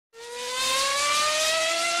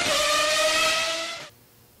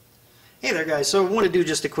Hey there guys, so I want to do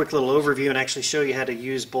just a quick little overview and actually show you how to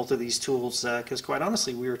use both of these tools because quite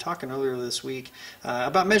honestly we were talking earlier this week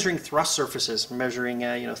about measuring thrust surfaces, measuring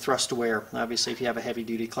thrust wear. Obviously if you have a heavy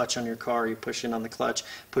duty clutch on your car, you push in on the clutch,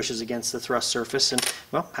 pushes against the thrust surface, and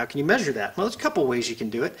well, how can you measure that? Well, there's a couple ways you can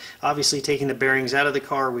do it. Obviously taking the bearings out of the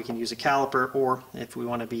car, we can use a caliper, or if we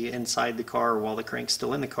want to be inside the car while the crank's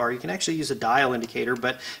still in the car, you can actually use a dial indicator,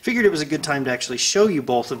 but figured it was a good time to actually show you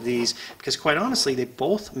both of these because quite honestly they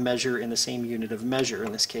both measure in the same unit of measure,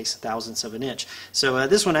 in this case thousandths of an inch. So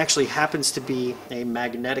this one actually happens to be a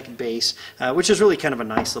magnetic base, which is really kind of a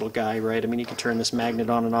nice little guy, right? I mean, you can turn this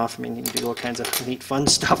magnet on and off. I mean, you can do all kinds of neat fun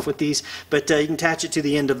stuff with these, but you can attach it to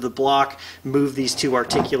the end of the block, move these two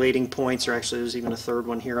articulating points, or actually there's even a third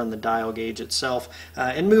one here on the dial gauge itself,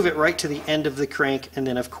 and move it right to the end of the crank, and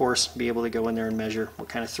then of course be able to go in there and measure what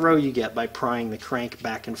kind of throw you get by prying the crank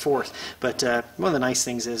back and forth. But one of the nice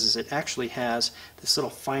things is it actually has this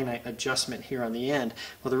little finite adjustment here on the end.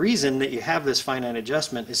 Well, the reason that you have this finite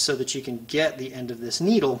adjustment is so that you can get the end of this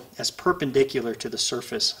needle as perpendicular to the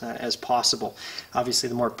surface as possible. Obviously,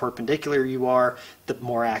 the more perpendicular you are, the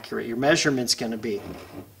more accurate your measurement's going to be.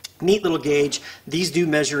 Neat little gauge. These do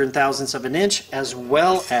measure in thousandths of an inch, as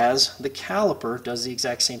well as the caliper does the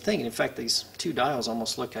exact same thing. And in fact, these two dials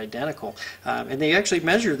almost look identical. And they actually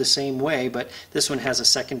measure the same way, but this one has a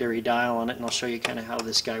secondary dial on it, and I'll show you kind of how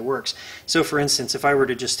this guy works. So for instance, if I were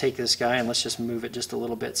to just take this guy, and let's just move it just a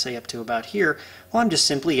little bit, say up to about here, well, I'm just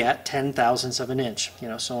simply at 10 thousandths of an inch,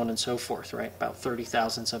 so on and so forth, right? About 30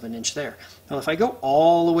 thousandths of an inch there. Well, if I go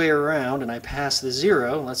all the way around and I pass the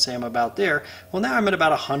zero, let's say I'm about there, well, now I'm at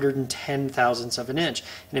about 110 thousandths of an inch.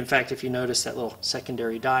 And in fact, if you notice that little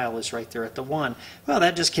secondary dial is right there at the 1. Well,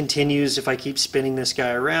 that just continues if I keep spinning this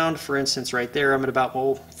guy around. For instance, right there, I'm at about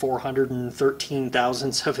 413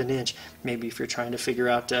 thousandths of an inch. Maybe if you're trying to figure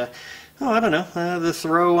out I don't know, the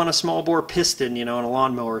throw on a small bore piston, on a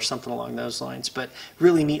lawnmower or something along those lines. But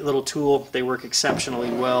really neat little tool. They work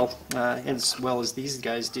exceptionally well, as well as these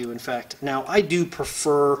guys do, in fact. Now, I do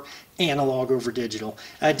prefer analog over digital.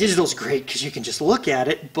 Digital's great because you can just look at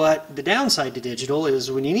it, but the downside to digital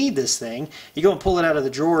is when you need this thing, you go and pull it out of the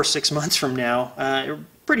drawer 6 months from now,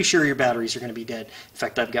 pretty sure your batteries are going to be dead. In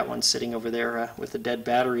fact, I've got one sitting over there with a dead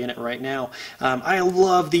battery in it right now. I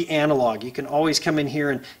love the analog. You can always come in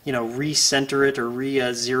here and recenter it or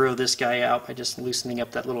re-zero this guy out by just loosening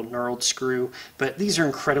up that little knurled screw. But these are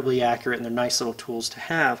incredibly accurate and they're nice little tools to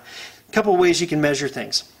have. A couple of ways you can measure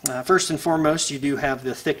things. First and foremost, you do have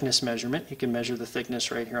the thickness measurement. You can measure the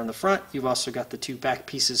thickness right here on the front. You've also got the two back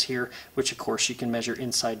pieces here, which of course you can measure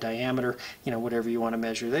inside diameter, whatever you want to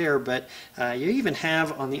measure there. But you even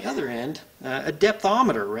have on the other end a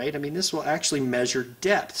depthometer, right? I mean, this will actually measure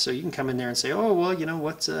depth. So you can come in there and say, oh, well,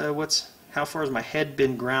 how far has my head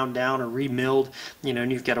been ground down or remilled,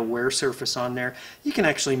 and you've got a wear surface on there. You can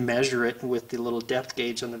actually measure it with the little depth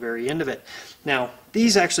gauge on the very end of it. Now,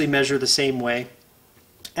 these actually measure the same way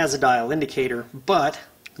as a dial indicator, but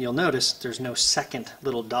you'll notice there's no second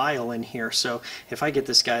little dial in here. So if I get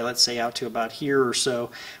this guy, let's say, out to about here or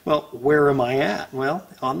so, well, where am I at? Well,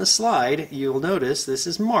 on the slide, you'll notice this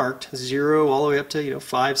is marked 0 all the way up to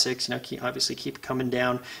 5, 6. Obviously keep coming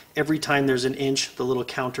down. Every time there's an inch, the little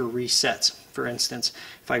counter resets. For instance,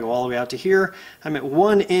 if I go all the way out to here, I'm at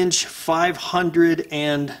 1 inch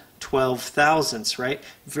 512 thousandths, right?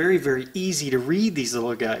 Very, very easy to read, these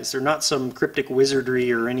little guys. They're not some cryptic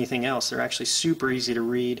wizardry or anything else. They're actually super easy to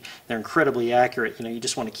read. They're incredibly accurate. You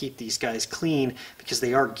just want to keep these guys clean because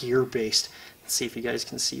they are gear based. Let's see if you guys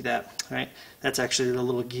can see that, right? That's actually the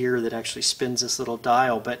little gear that actually spins this little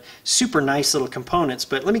dial, but super nice little components.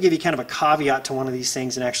 But let me give you kind of a caveat to one of these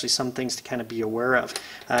things and actually some things to kind of be aware of.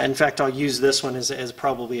 In fact, I'll use this one as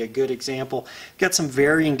probably a good example. Got some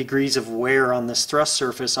varying degrees of wear on this thrust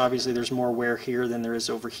surface. Obviously, there's more wear here than there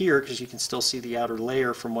is over here because you can still see the outer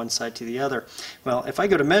layer from one side to the other. Well, if I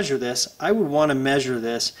go to measure this, I would want to measure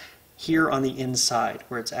this here on the inside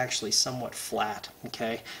where it's actually somewhat flat.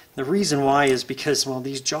 Okay, the reason why is because, well,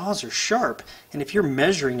 these jaws are sharp, and if you're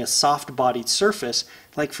measuring a soft-bodied surface,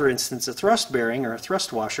 like for instance a thrust bearing or a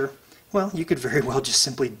thrust washer, well, you could very well just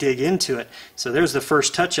simply dig into it. So there's the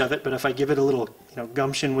first touch of it, but if I give it a little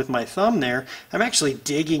gumption with my thumb there, I'm actually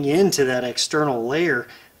digging into that external layer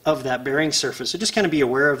of that bearing surface. So just kind of be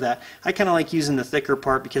aware of that. I kind of like using the thicker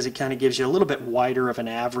part because it kind of gives you a little bit wider of an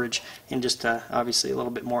average and just obviously a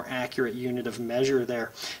little bit more accurate unit of measure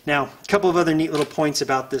there. Now, a couple of other neat little points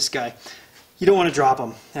about this guy. you don't want to drop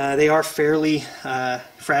them. They are fairly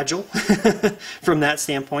fragile from that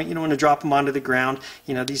standpoint. You don't want to drop them onto the ground.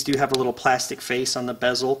 You know, these do have a little plastic face on the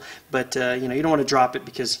bezel, but you know, you don't want to drop it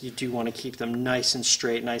because you do want to keep them nice and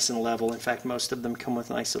straight, nice and level. In fact, most of them come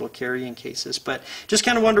with nice little carrying cases. But just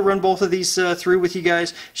kind of wanted to run both of these through with you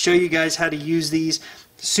guys, show you guys how to use these.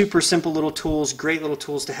 Super simple little tools, great little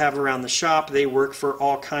tools to have around the shop. They work for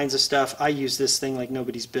all kinds of stuff. I use this thing like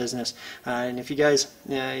nobody's business. And if you guys,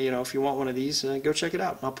 you know, if you want one of these, go check it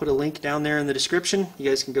out. I'll put a link down there in the description. You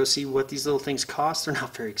guys can go see what these little things cost. They're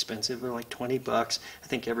not very expensive. They're like 20 bucks. I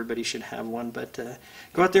think everybody should have one. But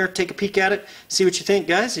go out there, take a peek at it, see what you think,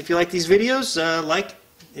 guys. If you like these videos, like,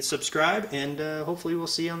 subscribe, and hopefully we'll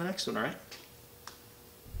see you on the next one, all right?